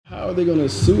How are they gonna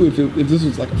sue if this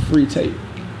was like a free tape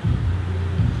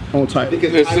on Tidal?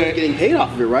 Because they're getting paid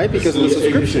off of it, right? Because of the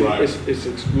subscription. It's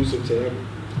exclusive to them.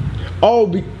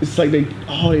 Oh, it's like they're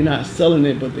not selling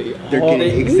it, but they're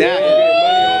getting exactly.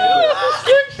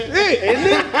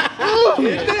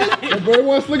 The bird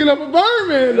wants looking up a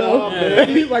Birdman though. Oh,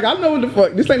 he's like, I know what the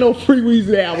fuck. This ain't no free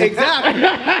Weezy album. Exactly.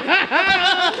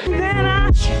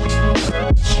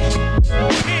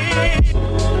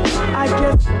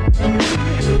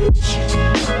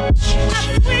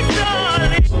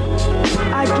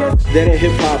 Then a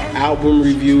hip hop album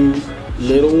review,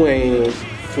 Lil Wayne,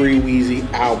 Free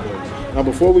Weezy album. Now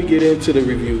before we get into the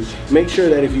review, make sure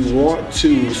that if you want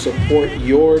to support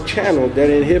your channel, Dead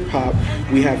End Hip Hop,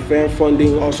 we have fan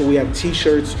funding. Also, we have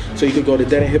t-shirts, so you can go to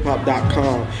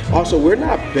deadendhiphop.com. Also, we're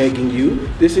not begging you.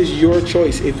 This is your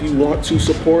choice if you want to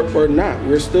support or not.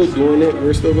 We're still doing it.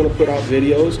 We're still going to put out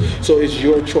videos. So it's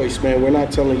your choice, man. We're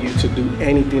not telling you to do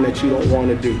anything that you don't want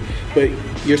to do. But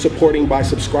you're supporting by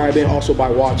subscribing, also by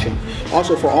watching.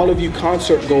 Also, for all of you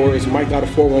concert goers, Mike got a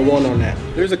 411 on that.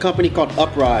 There's a company called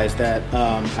Uprise that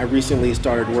I recently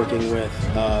started working with.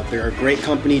 They're a great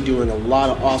company doing a lot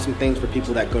of awesome things for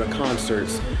people that go to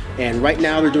concerts. And right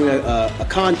now they're doing a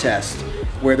contest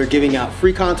where they're giving out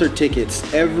free concert tickets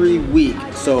every week.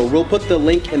 So we'll put the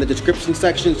link in the description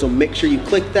section, so make sure you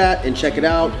click that and check it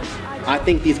out. I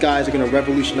think these guys are going to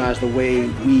revolutionize the way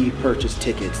we purchase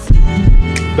tickets.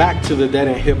 Back to the Dead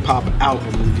End Hip Hop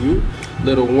album review,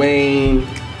 Lil Wayne,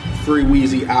 Free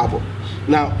Weezy album.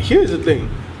 Now, here's the thing,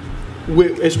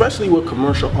 especially with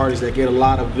commercial artists that get a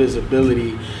lot of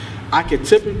visibility, I can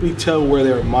typically tell where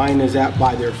their mind is at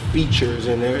by their features,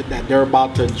 and that they're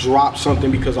about to drop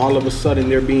something because all of a sudden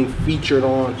they're being featured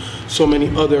on so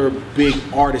many other big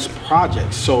artist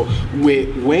projects. So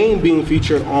with Wayne being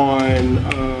featured on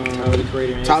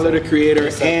Tyler the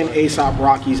Creator and A$AP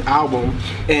Rocky's album,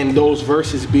 and those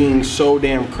verses being so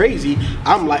damn crazy,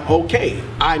 I'm like, okay,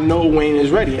 I know Wayne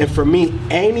is ready. And for me,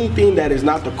 anything that is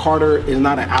not the Carter is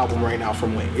not an album right now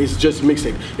from Wayne. It's just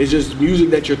mixtape. It's just music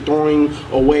that you're throwing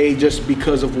away just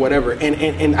because of whatever.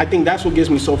 And I think that's what gets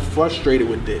me so frustrated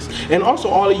with this. And also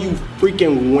all of you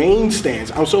freaking Wayne stans,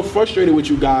 I'm so frustrated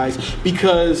with you guys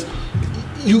because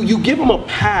you give him a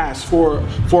pass for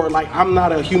like, I'm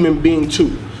not a human being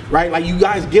too. Right? Like, you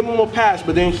guys give him a pass,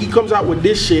 but then he comes out with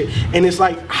this shit, and it's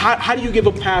like, how do you give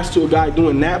a pass to a guy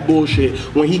doing that bullshit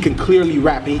when he can clearly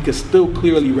rap, and he can still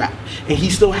clearly rap, and he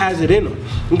still has it in him?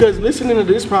 Because listening to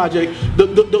this project,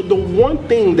 the one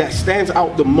thing that stands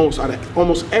out the most out of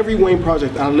almost every Wayne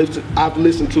project I've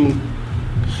listened to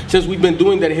since we've been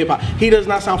doing that in hip-hop, he does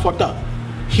not sound fucked up.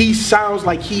 He sounds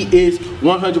like he is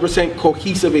 100%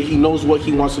 cohesive and he knows what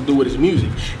he wants to do with his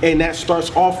music. And that starts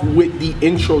off with the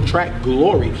intro track,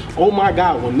 Glory. Oh my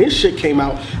God, when this shit came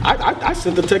out, I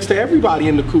sent the text to everybody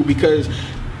in the crew because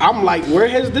I'm like, where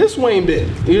has this Wayne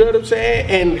been? You know what I'm saying?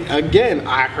 And again,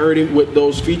 I heard it with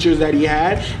those features that he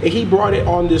had, and he brought it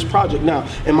on this project. Now,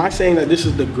 am I saying that this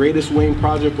is the greatest Wayne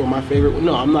project or my favorite?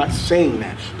 No, I'm not saying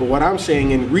that. But what I'm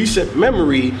saying, in recent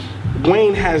memory,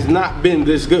 Wayne has not been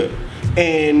this good.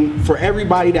 And for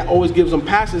everybody that always gives him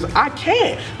passes, I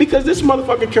can't, because this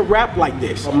motherfucker can rap like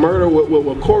this. A Murder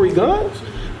with Corey Guns,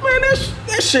 man,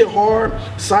 that shit hard.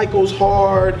 Psycho's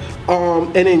hard.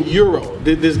 And then Euro,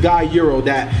 this guy Euro,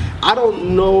 that I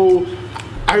don't know.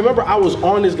 I remember I was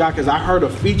on this guy because I heard a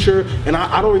feature, and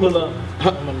I don't remember.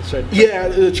 Yeah,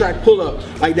 the track Pull Up,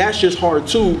 like that's just hard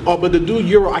too. But the dude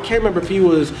Euro, I can't remember if he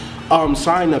was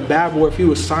signed to Bad Boy, if he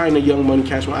was signed to Young Money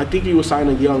Cash Money. I think he was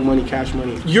signed to Young Money Cash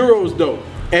Money. Euro's dope.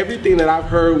 Everything that I've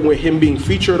heard with him being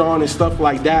featured on and stuff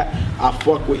like that, I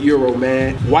fuck with Euro,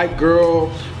 man. White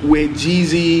Girl with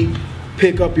Jeezy,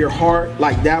 Pick Up Your Heart,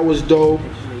 like that was dope.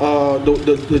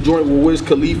 The joint with Wiz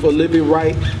Khalifa, Living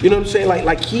Right. You know what I'm saying?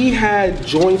 Like he had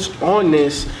joints on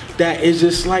this that is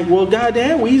just like, well,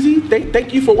 goddamn, Weezy,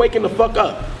 thank you for waking the fuck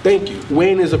up. Thank you.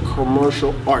 Wayne is a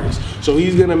commercial artist, so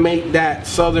he's gonna make that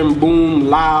southern boom,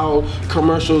 loud,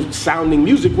 commercial sounding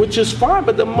music, which is fine.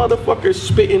 But the motherfucker's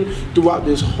spitting throughout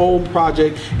this whole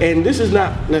project, and this is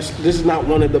not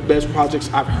one of the best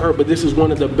projects I've heard, but this is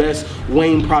one of the best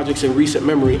Wayne projects in recent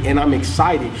memory, and I'm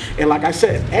excited. And like I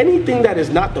said, anything that is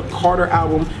not the Carter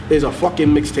album is a fucking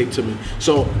mixtape to me.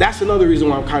 So that's another reason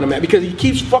why I'm kind of mad, because he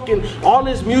keeps fucking all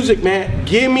his music, man.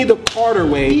 Give me the Carter,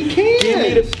 Wayne. He can't. Give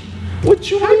me the.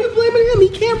 What you How are you blaming him? He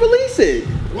can't release it.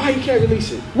 Why he can't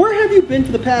release it? Where have you been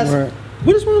for the past? Right.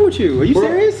 What is wrong with you? Are you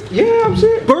serious? Yeah, I'm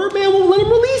serious. Birdman won't let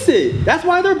him release it. That's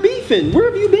why they're beefing. Where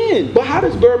have you been? But how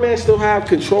does Birdman still have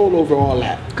control over all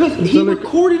that? Because he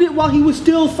recorded it while he was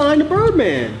still signed to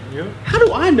Birdman. Yeah. How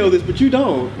do I know this, but you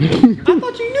don't? I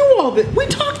thought you knew all this. We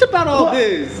talked about all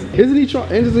this.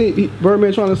 Isn't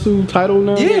Birdman trying to sue Tidal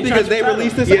now? Yeah, because they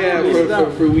released this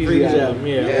album. For Weezy album.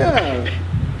 Yeah.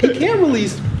 He can't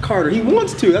release Carter. He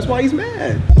wants to. That's why he's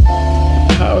mad.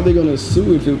 How are they gonna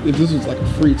sue if this was like a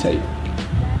free tape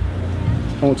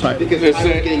on Tidal? Because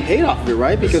they're getting paid off of it,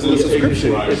 right? Because of the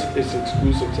subscription. It's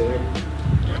exclusive to them.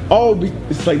 Oh,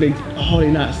 it's like they're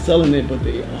not selling it, but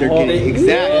they're getting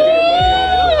exactly.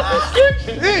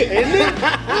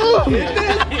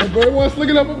 The bird wants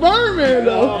looking up a Birdman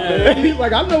though. He's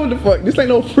like, I know what the fuck. This ain't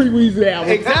no free Weezy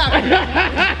album. Exactly.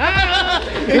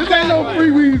 This ain't no free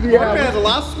Weezy album. Birdman's a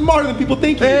lot smarter than people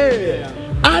think. Yeah.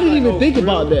 I didn't even think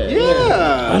about that.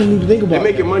 Yeah. I didn't even think about They're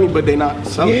making money, but they're not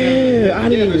selling. Yeah, I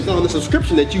didn't they're even. selling the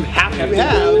subscription that you have to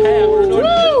have.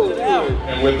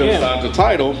 And with them signed to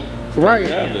Tidal. Right.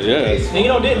 Yes. And you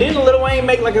know, didn't Lil Wayne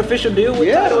make like an official deal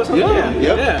with Tidal or something?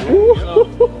 Yeah. Ooh,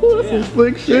 that's some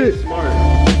slick shit. Smart.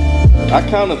 I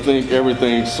kind of think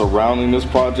everything surrounding this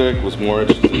project was more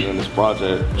interesting than this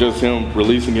project. Just him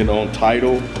releasing it on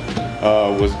Tidal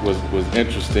was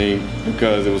interesting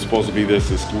because it was supposed to be this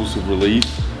exclusive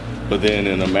release, but then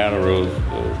in a matter of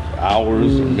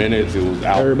hours or minutes, it was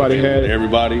out. Everybody had it.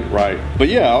 Everybody, right? But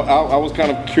yeah, I was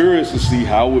kind of curious to see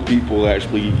how would people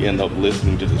actually end up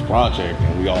listening to this project,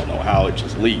 and we all know how it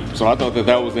just leaked. So I thought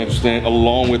that was interesting,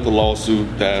 along with the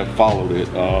lawsuit that followed it.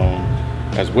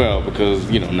 As well, because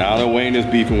you know now that Wayne is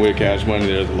beefing with Cash Money,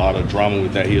 there's a lot of drama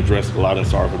with that. He addressed a lot in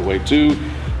Sorry for the Wait 2,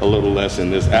 a little less in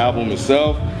this album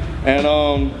itself, and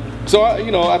so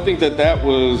I think that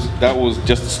was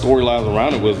just the storylines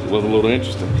around it was a little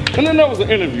interesting. And then there was an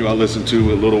interview I listened to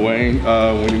with Lil Wayne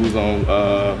when he was on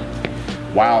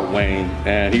Wild Wayne,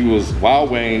 and Wild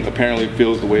Wayne apparently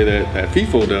feels the way that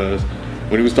FIFO does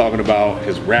when he was talking about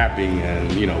his rapping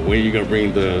and when are you gonna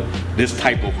bring this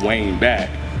type of Wayne back.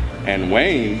 And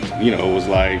Wayne, was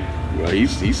like, well, he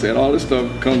said all this stuff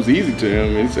comes easy to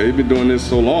him. He said he's been doing this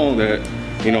so long that,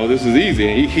 this is easy.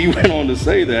 And he went on to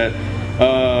say that,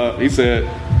 he said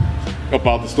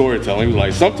about the storytelling, he was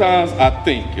like, sometimes I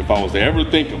think if I was to ever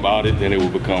think about it, then it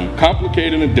would become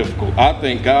complicated and difficult. I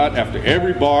thank God after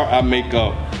every bar I make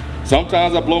up.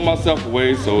 Sometimes I blow myself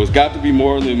away, so it's got to be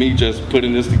more than me just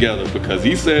putting this together, because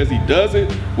he says he does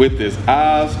it with his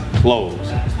eyes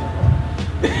closed.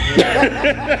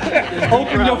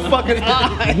 Open your fucking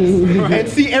eyes and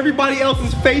see everybody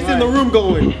else's face in the room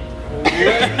going.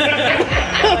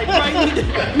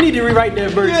 You need to rewrite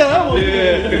that verse.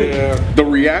 Yeah. The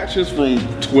reactions from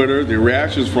Twitter, the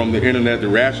reactions from the internet, the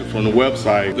reactions from the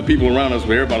website, the people around us,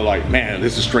 where everybody like, man,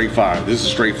 this is straight fire, this is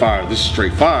straight fire, this is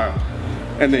straight fire.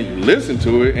 And then you listen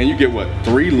to it and you get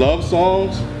 3 love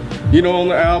songs, on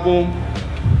the album.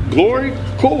 Glory,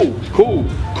 cool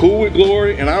with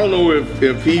Glory, and I don't know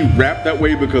if he rapped that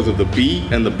way because of the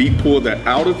beat and the beat pulled that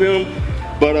out of him,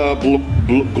 but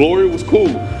Glory was cool.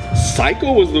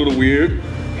 Psycho was a little weird,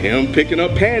 him picking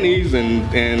up panties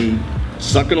and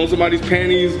sucking on somebody's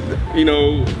panties,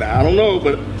 I don't know,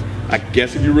 but I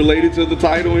guess if you related to the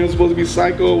title, he was supposed to be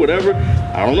Psycho or whatever,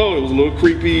 I don't know, it was a little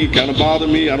creepy, kind of bothered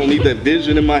me. I don't need that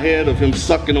vision in my head of him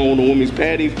sucking on a woman's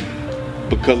panties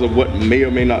because of what may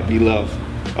or may not be love.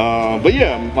 But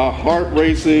yeah, my heart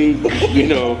racing,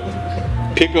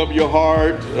 pick up your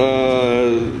heart,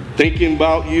 thinking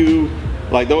about you,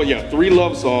 3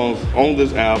 love songs on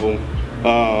this album.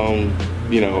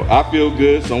 I Feel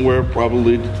Good, somewhere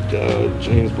probably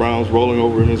James Brown's rolling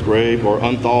over in his grave or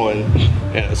unthawing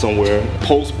somewhere.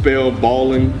 Post-Bell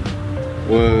Ballin'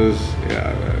 was,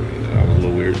 I was a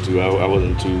little weird too. I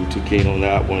wasn't too keen on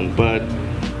that one, but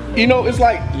it's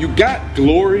like you got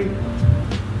Glory.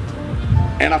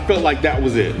 And I felt like that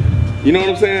was it. You know what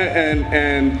I'm saying?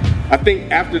 And I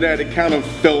think after that, it kind of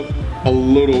felt a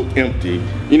little empty.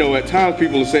 At times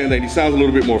people are saying that he sounds a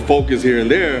little bit more focused here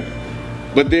and there.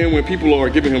 But then when people are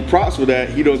giving him props for that,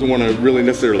 he doesn't want to really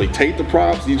necessarily take the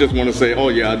props. He just want to say, oh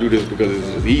yeah, I do this because it's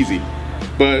just easy.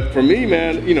 But for me,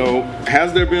 man,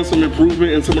 has there been some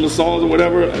improvement in some of the songs or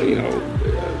whatever?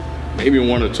 Maybe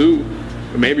 1 or 2.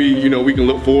 Maybe, we can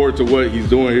look forward to what he's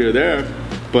doing here or there.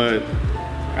 But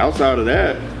outside of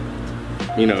that,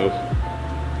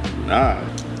 nah.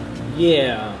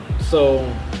 Yeah, so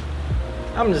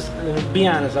I'm just gonna be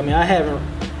honest. I mean, I haven't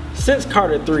since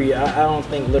Carter 3. I don't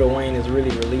think Lil Wayne has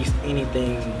really released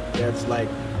anything that's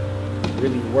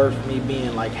really worth me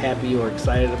being happy or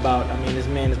excited about. I mean, this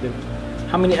man has been.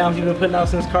 How many albums you been putting out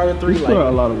since Carter 3? He's put out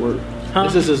a lot of work. Huh?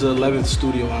 This is his 11th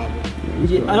studio album.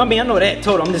 Yeah, I mean, I know that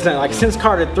total. I'm just saying, like, since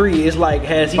Carter 3, it's like,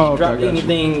 has he dropped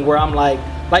anything where I'm like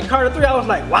Carter 3, I was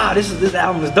like, wow, this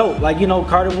album is dope. Like, you know,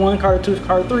 Carter 1, Carter 2,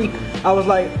 Carter 3, I was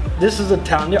like, this is a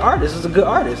talented artist. This is a good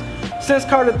artist. Since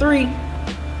Carter 3,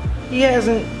 he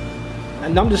hasn't,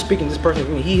 and I'm just speaking this personally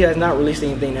for me, he has not released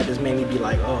anything that just made me be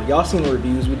like, oh, y'all seen the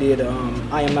reviews. We did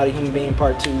I Am Not a Human Being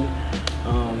Part 2.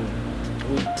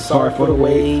 Sorry for the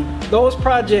Wait. Those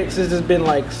projects has just been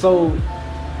like so,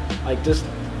 like just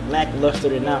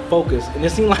lackluster and not focused. And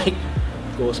it seemed like,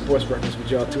 go a sports reference with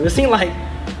y'all too. It seemed like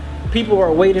people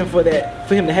are waiting for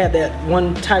him to have that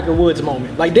one Tiger Woods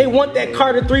moment. Like they want that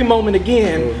Carter 3 moment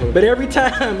again, but every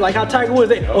time, like how Tiger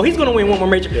Woods, he's gonna win one more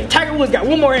major. Yeah. Tiger Woods got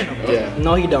one more in him. Yeah.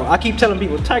 No, he don't. I keep telling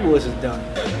people Tiger Woods is done.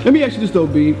 Let me ask you this though,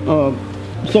 B.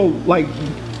 So like,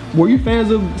 were you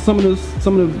fans of some of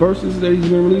the verses that he's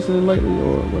been releasing lately,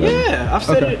 or whatever? Yeah, I've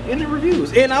said it in the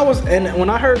reviews, and when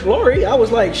I heard Glory, I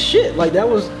was like, shit, like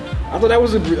I thought that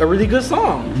was a really good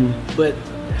song, but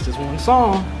that's just one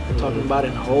song. We're talking about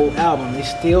in the whole album.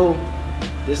 It's still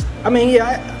this. I mean,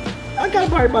 yeah, I got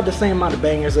probably about the same amount of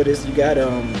bangers of this. You got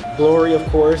Glory, of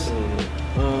course,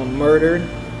 Murdered,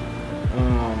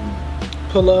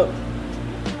 Pull Up.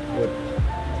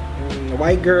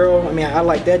 White Girl, I mean, I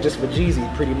like that just for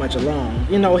Jeezy pretty much alone.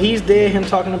 You know, He's Dead, him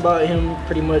talking about him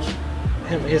pretty much,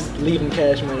 his leaving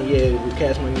Cash Money, with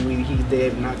Cash Money, he's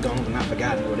dead, not gone, not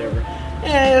forgotten, whatever.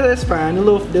 Yeah, that's fine. The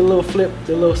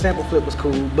little sample flip was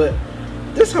cool, but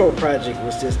this whole project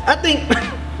was just, I think,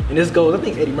 and this goes, I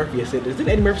think Eddie Murphy has said this. Didn't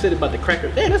Eddie Murphy said about the cracker?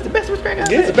 Yeah, that's the best cracker I've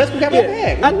had. It's the best we got ever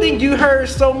had. I think you heard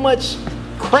so much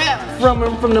crap from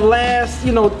him from the last,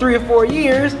 3 or 4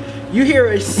 years. You hear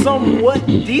a somewhat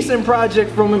decent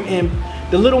project from him, and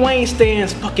the Lil Wayne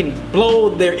stands fucking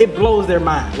blows their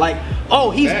mind. Like, oh,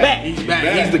 he's back. He's back.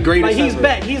 He's the greatest. Like, he's ever.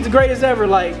 back. He's the greatest ever.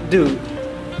 Like, dude.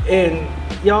 And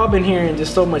y'all been hearing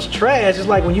just so much trash. It's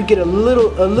like when you get a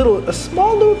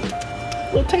small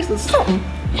little taste of something,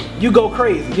 you go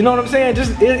crazy. You know what I'm saying?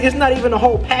 It's not even a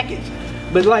whole package.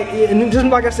 But like, and just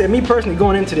like I said, me personally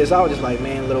going into this, I was just like,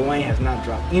 man, Lil Wayne has not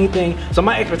dropped anything. So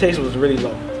my expectation was really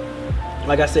low.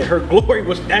 Like I said, her Glory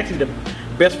was actually the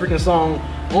best freaking song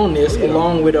on this,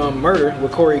 along with Murder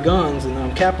with Corey Guns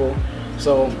and Capo.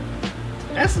 So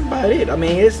that's about it. I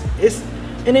mean, it's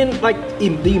and then like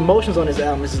the emotions on this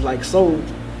album is just like so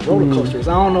roller coasters.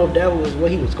 I don't know if that was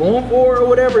what he was going for or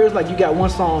whatever. It's like you got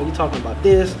one song, you talking about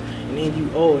this, and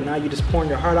then now you just pouring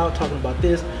your heart out talking about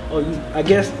this. I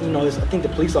guess I think the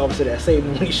police officer that saved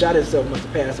him when he shot himself must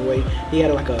have passed away. He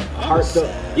had like a heart.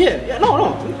 Yeah,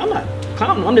 no, I'm not.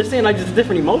 I'm just saying, like, just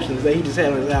different emotions that he just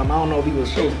had on his album. I don't know if he was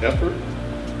shows effort.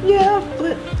 Yeah,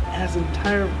 but as an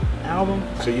entire album.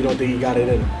 So you don't think he got it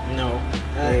in him? No.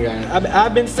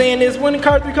 I've been saying this when the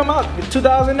Carter 3 come out,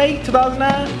 2008,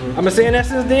 2009. I've been saying that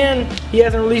since then. He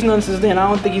hasn't released nothing since then. I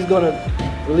don't think he's gonna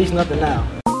release nothing now.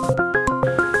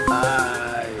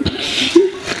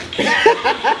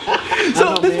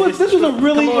 So this was a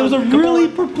really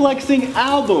perplexing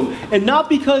album, and not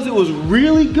because it was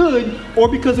really good or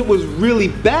because it was really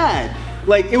bad.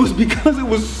 Like, it was because it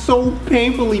was so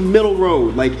painfully middle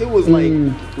road. Like, it was like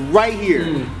right here,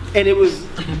 and it was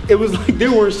like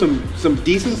there were some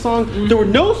decent songs. There were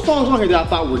no songs on here that I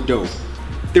thought were dope.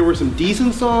 There were some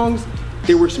decent songs.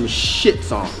 There were some shit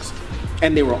songs,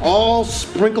 and they were all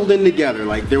sprinkled in together.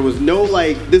 Like, there was no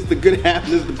like, this is the good half,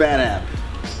 this is the bad half.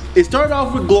 It started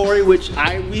off with Glory, which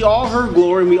we all heard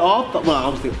Glory, and we all thought, well,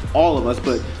 obviously all of us,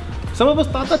 but some of us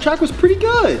thought that track was pretty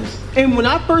good. And when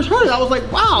I first heard it, I was like,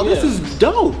 wow, this is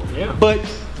dope. Yeah. But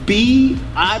B,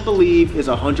 I believe, is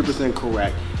 100%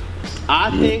 correct.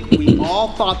 I think we all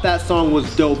thought that song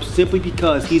was dope simply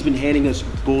because he's been handing us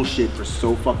bullshit for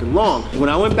so fucking long. When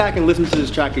I went back and listened to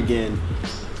this track again,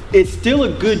 it's still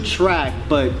a good track,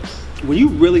 but when you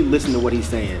really listen to what he's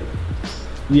saying,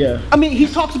 I mean, he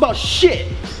talks about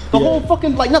shit. The whole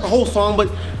fucking, like, not the whole song,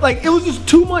 but like, it was just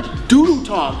too much doo-doo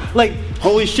talk. Like,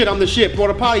 holy shit, I'm the shit,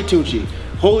 porta potty Tunchi.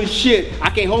 Holy shit, I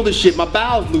can't hold this shit, my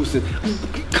bowels loosened.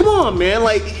 Come on, man,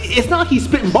 like, it's not he's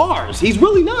spitting bars. He's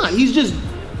really not. He's just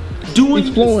doing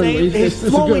he's flowing. the same, he's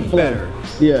flowing better.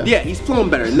 Yeah, he's flowing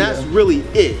better, and that's really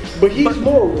it. But he's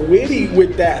more witty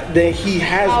with that than he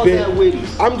has been. How's that witty?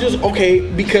 I'm just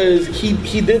because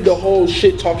he did the whole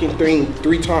shit talking thing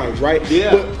 3 times, right?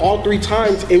 Yeah. But all 3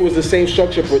 times it was the same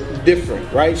structure but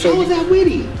different, right? So how is that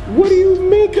witty? What do you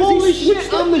mean? Holy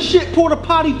shit, I'm the shit, porta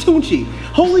potty Tunchi.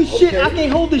 Holy shit, I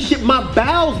can't hold this shit, my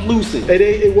bowels loosened.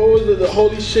 And what was the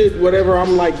holy shit, whatever,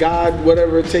 I'm like God,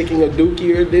 whatever, taking a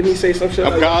dookie, or didn't he say some shit?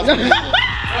 I'm like God's manure.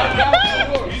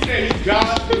 He said he's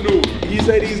God's manure. He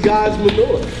said he's God's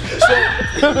manure. So,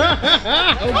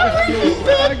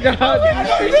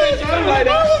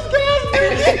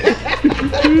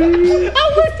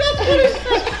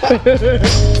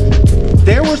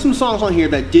 There were some songs on here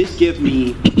that did give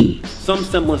me some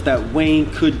semblance that Wayne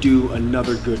could do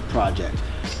another good project.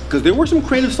 Because there were some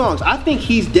creative songs. I think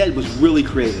He's Dead was really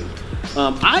creative.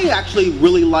 I actually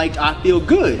really liked I Feel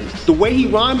Good. The way he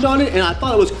rhymed on it, and I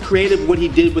thought it was creative what he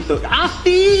did with the I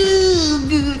Feel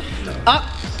Good.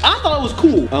 I thought it was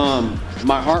cool.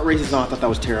 My Heart Races On, I thought that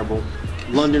was terrible.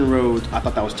 London Road, I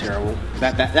thought that was terrible.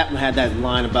 That one had that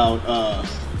line about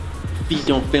feet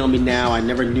don't fail me now, I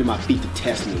never knew my feet to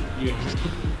test me. Yeah.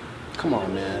 Come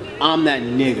on, man. I'm That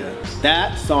Nigga.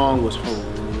 That song was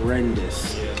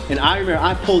horrendous. And I remember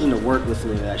I pulled into work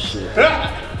listening to that shit.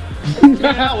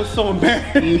 I was so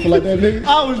embarrassed. You feel like that nigga?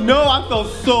 I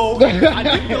felt so, I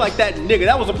didn't feel like that nigga.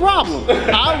 That was a problem.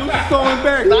 I was so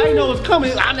embarrassed. I didn't know it was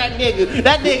coming. I'm that nigga.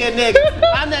 That nigga.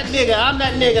 I'm that nigga. I'm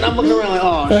that nigga. And I'm looking around like,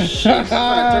 oh shit.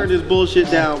 I turned this bullshit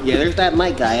down. Yeah, there's that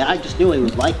Mike guy. I just knew he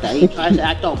was like that. He tries to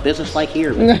act all business-like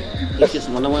here, but he's just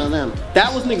one of them.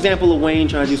 That was an example of Wayne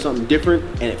trying to do something different,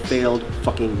 and it failed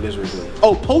fucking miserably.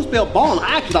 Oh, Post Bail Ballin',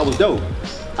 I actually thought was dope.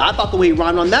 I thought the way he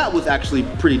rhymed on that was actually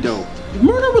pretty dope.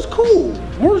 Murder was cool.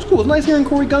 Murder was cool. It was nice hearing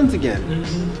Corey Guns again. And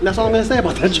that's all I'm gonna say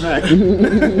about that track.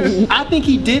 I think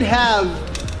he did have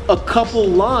a couple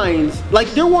lines. Like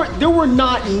there were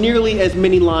not nearly as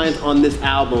many lines on this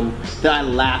album that I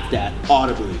laughed at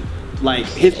audibly. Like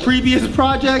his previous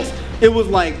projects, it was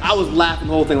like I was laughing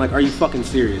the whole thing. Like, are you fucking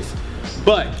serious?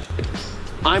 But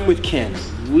I'm with Ken.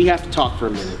 We have to talk for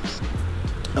a minute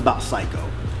about Psycho.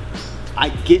 I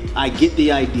get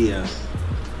the idea.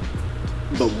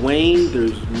 But Wayne,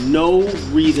 there's no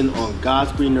reason on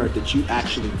God's green earth that you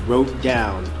actually wrote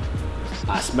down,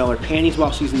 I smell her panties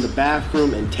while she's in the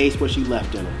bathroom and taste what she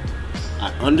left in them.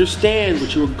 I understand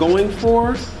what you were going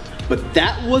for, but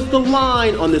that was the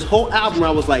line on this whole album where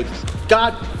I was like,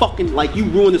 God fucking, like you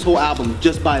ruined this whole album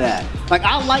just by that. Like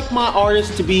I like my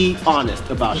artists to be honest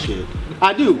about shit.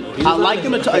 I do. I like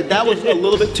them to that was a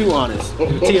little bit too honest.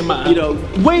 TMI. You know,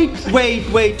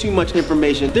 way too much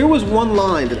information. There was one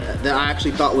line that I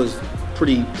actually thought was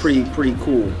pretty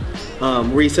cool.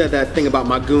 Where he said that thing about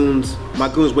my goons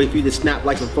wait for you to snap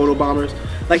like some photo bombers.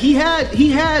 Like he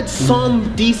had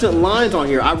some decent lines on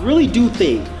here. I really do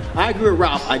think, I agree with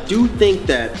Ralph, I do think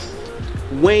that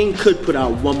Wayne could put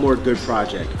out one more good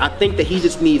project. I think that he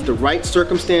just needs the right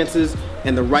circumstances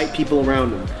and the right people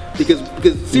around him. Because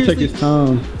seriously, take his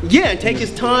time. Yeah, and take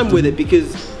his time with it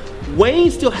because Wayne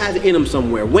still has it in him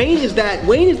somewhere. Wayne is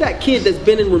that kid that's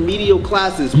been in remedial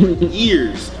classes for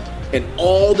years, and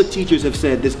all the teachers have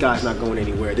said this guy's not going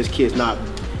anywhere. This kid's not.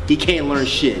 He can't learn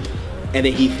shit. And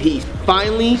then he's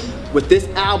finally with this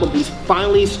album. He's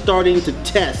finally starting to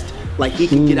test like he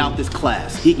can get out this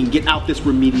class. He can get out this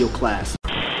remedial class.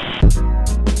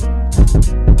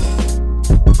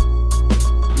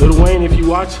 Lil Wayne, if you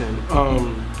watching,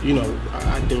 you know,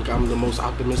 I think I'm the most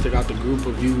optimistic out the group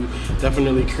of you,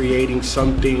 definitely creating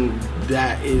something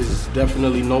that is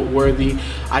definitely noteworthy.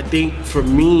 I think for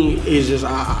me, it's just,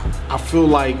 I feel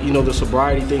like, you know, the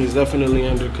sobriety thing is definitely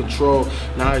under control.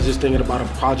 Now I was just thinking about a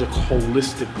project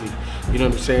holistically. You know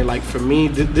what I'm saying? Like for me,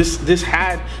 this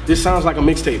sounds like a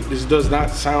mixtape. This does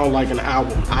not sound like an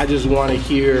album. I just want to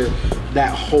hear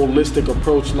that holistic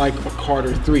approach like a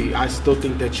Carter 3. I still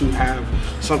think that you have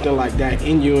something like that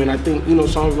in you, and I think, you know,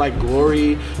 songs like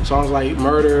Glory, songs like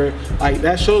Murder, like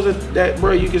that shows that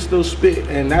bro, you can still spit,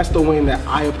 and that's the Wayne that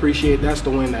I appreciate. That's the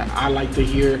Wayne that I like to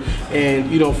hear.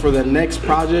 And you know, for the next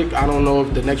project, I don't know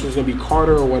if the next one's gonna be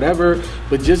Carter or whatever,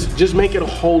 but just make it a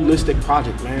holistic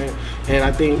project, man. And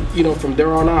I think, you know, from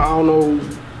there on out, I don't know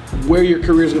where your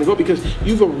career is going to go, because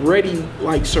you've already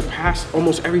like surpassed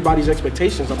almost everybody's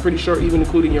expectations. I'm pretty sure, even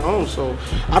including your own. So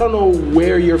I don't know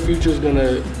where your future is going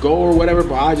to go or whatever,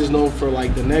 but I just know for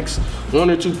like the next 1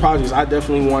 or 2 projects, I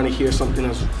definitely want to hear something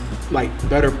that's like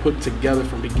better put together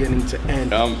from beginning to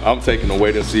end. I'm taking a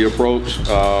wait and see approach.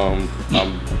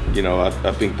 You know,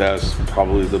 I think that's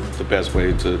probably the best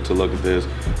way to look at this.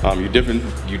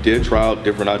 You did try out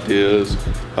different ideas.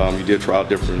 You did try out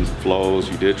different flows.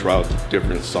 You did try out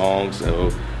different songs.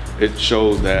 So it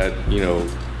shows that, you know,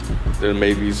 there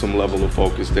may be some level of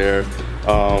focus there,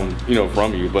 you know,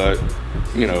 from you. But,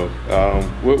 you know,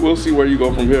 we'll see where you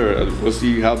go from here. We'll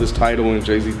see how this Tidal and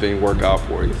Jay-Z thing work out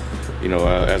for you. You know,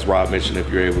 as Rob mentioned, if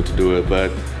you're able to do it.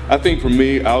 But I think for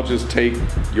me, I'll just take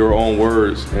your own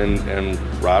words and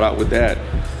ride out with that.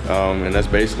 And that's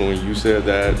basically when you said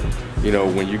that, you know,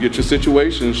 when you get your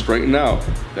situation straightened out,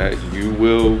 that you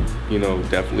will, you know,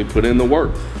 definitely put in the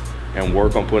work and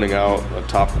work on putting out a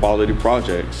top quality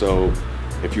project. So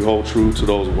if you hold true to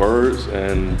those words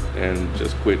and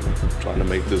just quit trying to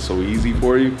make this so easy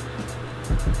for you,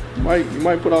 you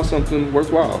might put out something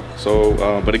worthwhile. So,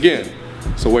 but again,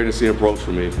 it's a wait and see approach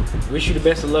for me. Wish you the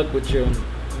best of luck with your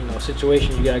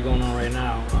situation you got going on right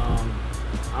now.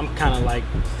 I'm kind of like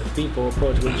the people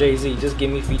approach with Jay-Z. Just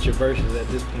give me feature verses at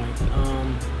this point.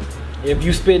 If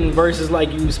you spit in verses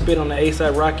like you spit on the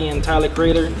A$AP Rocky and Tyler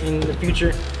Creator in the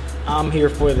future, I'm here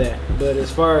for that. But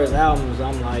as far as albums,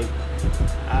 I'm like,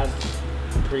 I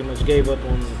pretty much gave up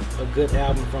on a good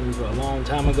album from you a long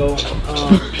time ago. I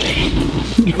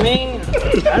mean,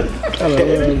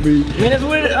 it's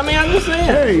weird. I mean, I'm just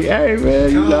saying. Hey, man,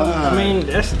 you know. I mean,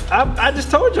 I just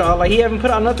told y'all, like, he haven't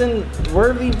put out nothing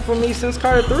worthy for me since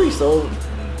Carter 3, so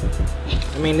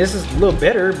I mean, this is a little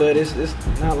better, but it's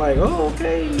not like, oh,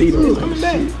 okay, he's coming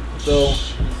back. So,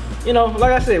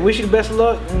 like I said, wish you the best of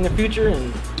luck in the future.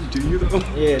 And do you though?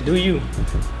 Yeah, do you?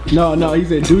 No, he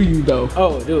said, do you though?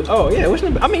 Oh, dude. Oh, yeah.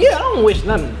 I mean, yeah, I don't wish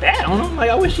nothing bad on him. Like,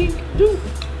 I wish he do.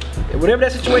 Whatever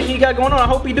that situation he got going on, I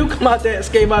hope he do come out that,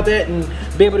 escape out that, and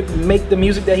be able to make the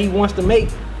music that he wants to make.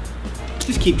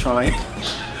 Just keep trying.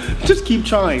 Just keep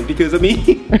trying, because I mean,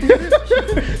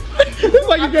 it's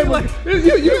like you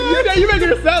making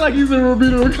it sound like he's in a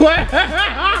remedial class.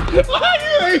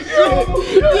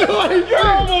 You're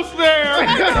almost there.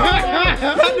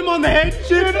 Pat him on the head,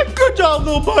 shit. Good job,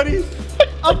 little buddy.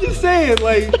 I'm just saying,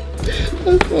 like,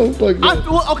 that's so fucking good.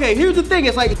 Okay, here's the thing.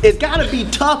 It's like, it's gotta be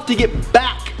tough to get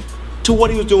back to what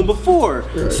he was doing before.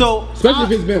 Right. So especially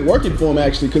if it's been working for him,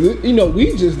 actually, because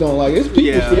we just don't like it. It's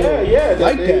people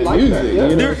like that music.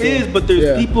 Yeah. There is, but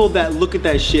there's people that look at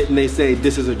that shit and they say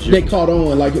this is a joke. They caught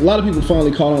on. Like, a lot of people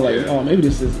finally caught on. Like, oh, maybe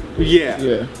this is. Yeah.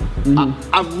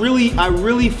 Mm-hmm. I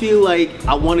really feel like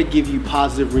I want to give you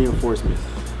positive reinforcement,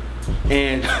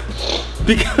 and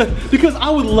because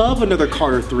I would love another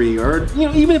Carter 3, or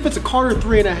even if it's a Carter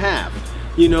 3.5.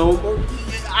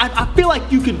 I feel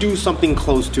like you could do something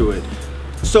close to it.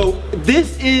 So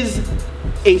this is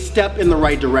a step in the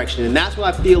right direction, and that's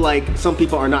what I feel like some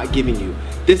people are not giving you.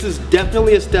 This is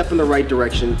definitely a step in the right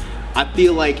direction. I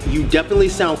feel like you definitely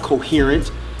sound coherent.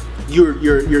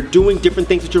 You're doing different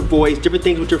things with your voice, different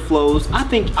things with your flows. I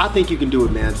think you can do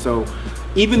it, man. So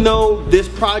even though this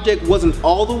project wasn't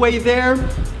all the way there,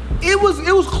 it was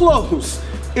close.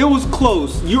 It was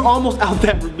close. You're almost out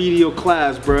that remedial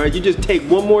class, bro. You just take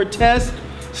one more test,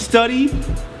 study,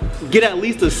 get at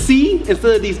least a C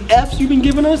instead of these F's you've been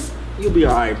giving us. You'll be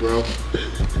all right, bro.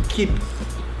 Keep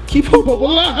hope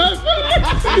alive.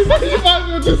 You might as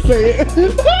well just say it.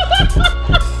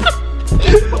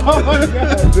 Oh my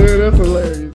god, dude, that's hilarious.